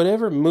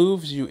whatever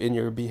moves you in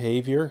your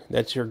behavior,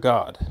 that's your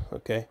God,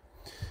 okay?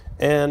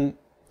 And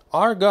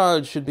our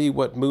God should be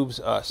what moves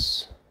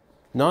us,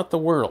 not the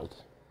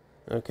world,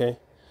 okay?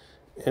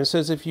 And it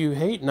says, if you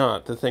hate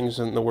not the things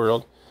in the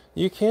world,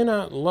 you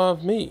cannot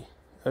love me,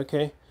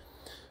 okay?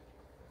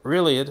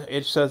 Really,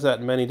 it says that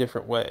in many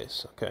different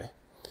ways, okay?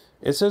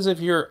 It says if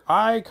your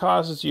eye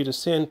causes you to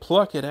sin,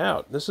 pluck it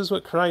out. This is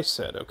what Christ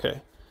said,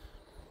 okay?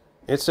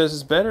 It says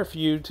it's better for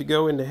you to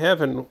go into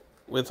heaven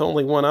with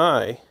only one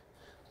eye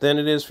than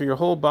it is for your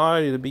whole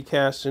body to be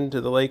cast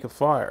into the lake of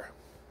fire.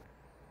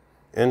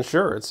 And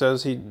sure, it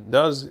says he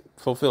does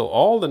fulfill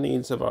all the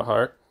needs of our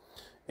heart,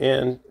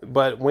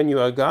 but when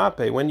you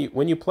agape, when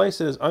you place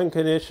it as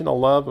unconditional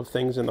love of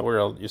things in the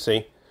world, you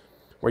see,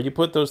 where you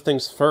put those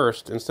things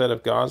first instead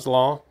of God's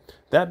law,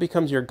 that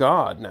becomes your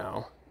God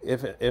now.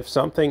 If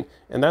something,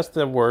 and that's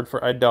the word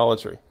for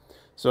idolatry.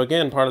 So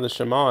again, part of the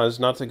Shema is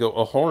not to go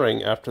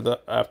a-whoring after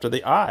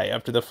the eye,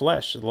 after the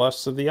flesh, the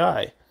lusts of the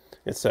eye,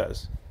 it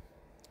says.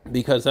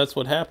 Because that's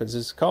what happens.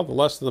 It's called the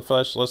lust of the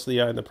flesh, lust of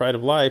the eye, and the pride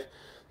of life.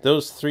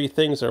 Those three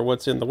things are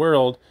what's in the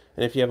world,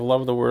 and if you have a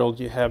love of the world,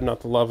 you have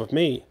not the love of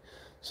me.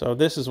 So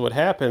this is what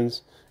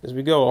happens, is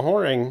we go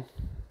a-whoring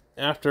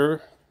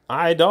after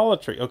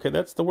idolatry. Okay,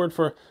 that's the word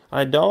for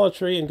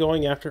idolatry and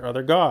going after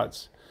other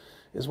gods.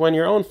 Is when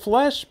your own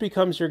flesh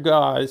becomes your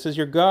God. It says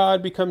your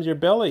God becomes your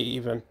belly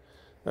even.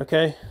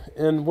 Okay,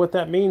 and what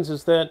that means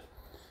is that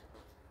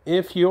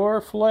if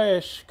your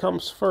flesh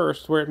comes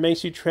first, where it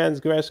makes you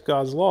transgress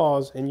God's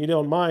laws, and you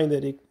don't mind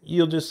that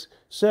you'll just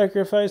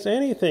sacrifice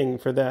anything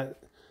for that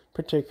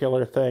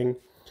particular thing,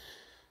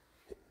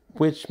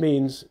 which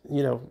means,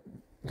 you know,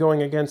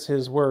 going against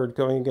his word,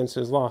 going against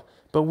his law.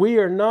 But we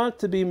are not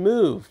to be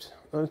moved,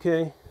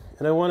 okay?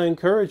 And I want to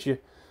encourage you,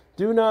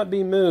 do not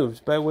be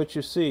moved by what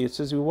you see. It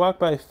says we walk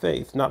by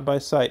faith, not by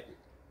sight.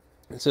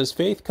 It says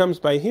faith comes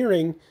by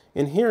hearing,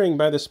 and hearing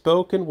by the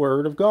spoken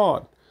word of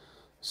God.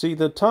 See,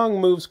 the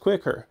tongue moves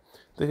quicker.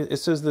 It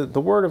says that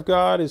the word of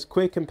God is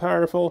quick and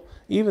powerful,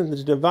 even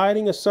the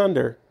dividing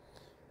asunder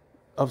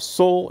of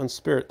soul and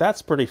spirit.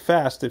 That's pretty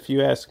fast, if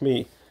you ask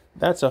me.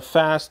 That's a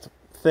fast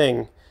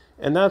thing,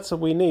 and that's what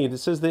we need. It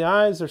says the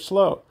eyes are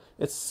slow.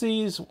 It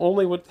sees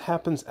only what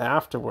happens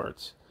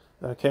afterwards,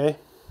 okay?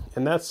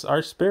 And that's,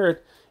 our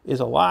spirit is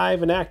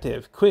alive and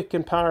active, quick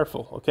and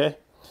powerful, okay?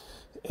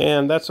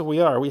 And that's what we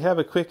are. We have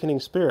a quickening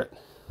spirit,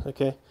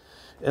 okay?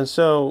 And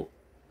so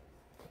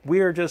we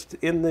are just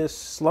in this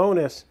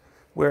slowness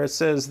where it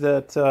says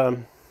that,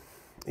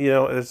 you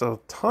know, there's a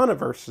ton of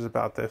verses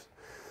about this.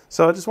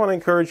 So I just want to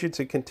encourage you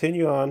to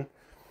continue on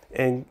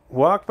and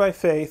walk by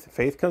faith.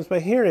 Faith comes by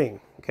hearing,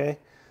 okay?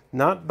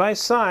 Not by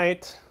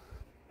sight,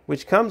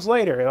 which comes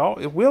later.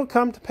 It will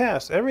come to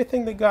pass.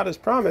 Everything that God has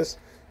promised,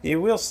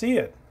 you will see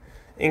it,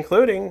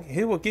 including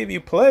he will give you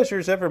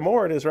pleasures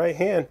evermore at his right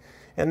hand,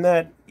 and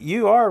that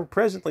you are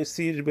presently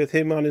seated with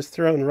him on his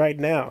throne right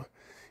now,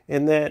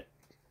 and that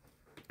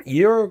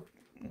you're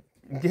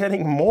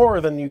getting more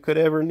than you could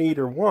ever need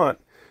or want.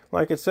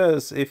 Like it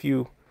says, if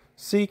you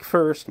seek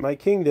first my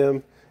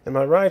kingdom and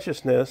my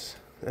righteousness,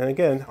 and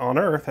again, on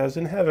earth as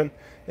in heaven,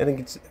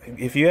 and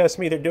if you ask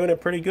me, they're doing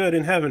it pretty good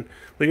in heaven,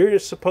 but you're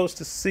just supposed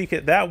to seek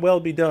it that well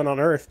be done on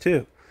earth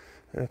too,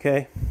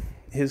 okay?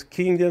 His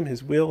kingdom,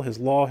 his will, his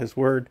law, his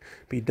word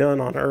be done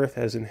on earth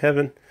as in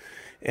heaven.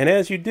 And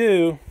as you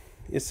do,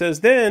 it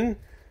says, then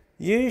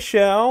ye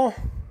shall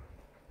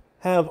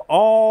have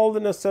all the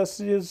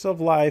necessities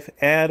of life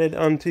added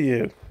unto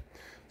you.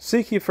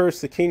 Seek ye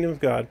first the kingdom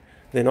of God,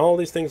 then all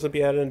these things will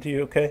be added unto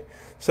you, okay?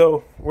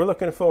 So we're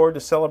looking forward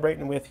to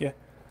celebrating with you.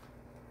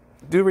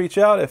 Do reach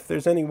out if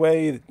there's any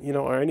way, you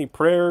know, or any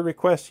prayer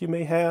requests you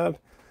may have,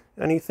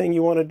 anything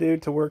you want to do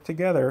to work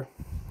together.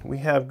 We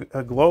have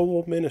a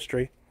global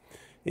ministry.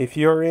 If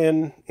you're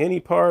in any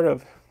part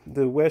of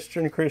the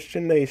Western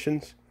Christian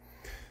nations,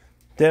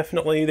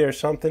 definitely there's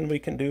something we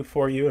can do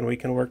for you and we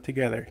can work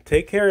together.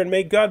 Take care and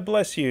may God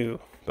bless you.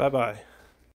 Bye-bye.